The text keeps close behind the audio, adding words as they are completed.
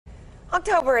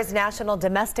October is National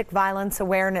Domestic Violence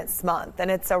Awareness Month,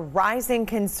 and it's a rising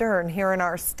concern here in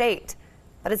our state.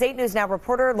 But as 8 News Now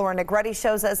reporter Laura Negretti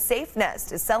shows us, Safe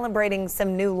Nest is celebrating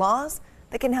some new laws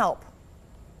that can help.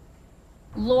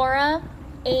 Laura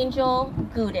Angel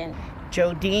Gooden,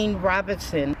 Jodine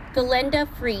Robertson, Galenda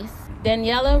Fries,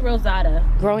 Daniela Rosada.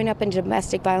 Growing up in a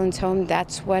domestic violence home,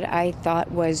 that's what I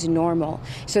thought was normal.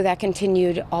 So that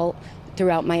continued all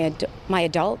throughout my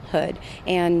adulthood,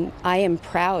 and I am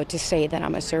proud to say that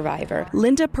I'm a survivor.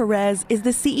 Linda Perez is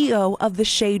the CEO of The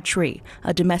Shade Tree,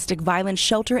 a domestic violence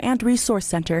shelter and resource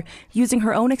center, using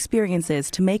her own experiences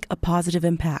to make a positive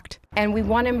impact. And we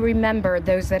want to remember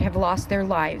those that have lost their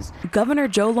lives. Governor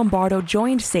Joe Lombardo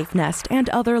joined Safe Nest and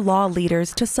other law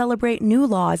leaders to celebrate new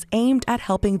laws aimed at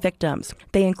helping victims.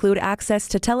 They include access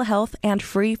to telehealth and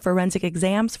free forensic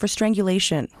exams for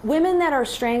strangulation. Women that are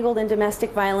strangled in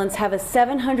domestic violence have a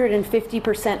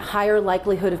 750% higher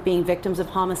likelihood of being victims of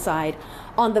homicide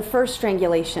on the first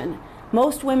strangulation.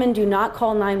 Most women do not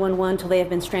call 911 till they have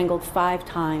been strangled 5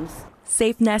 times.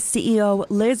 Safe Nest CEO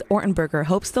Liz Ortenberger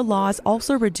hopes the laws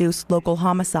also reduce local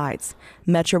homicides.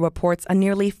 Metro reports a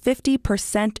nearly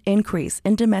 50% increase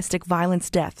in domestic violence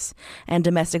deaths, and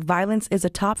domestic violence is a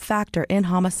top factor in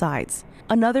homicides.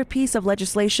 Another piece of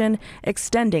legislation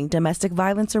extending domestic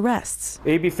violence arrests.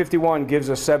 AB 51 gives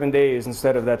us 7 days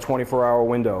instead of that 24-hour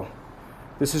window.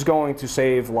 This is going to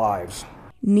save lives.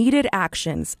 Needed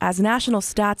actions, as national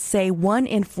stats say 1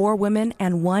 in 4 women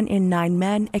and 1 in 9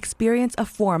 men experience a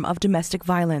form of domestic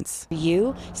violence.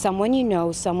 You, someone you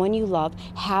know, someone you love,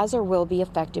 has or will be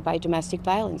affected by domestic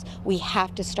violence. We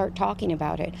have to start talking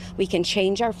about it. We can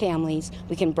change our families,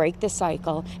 we can break the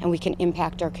cycle, and we can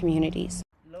impact our communities.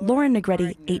 Lauren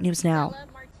Negretti, 8 News Now.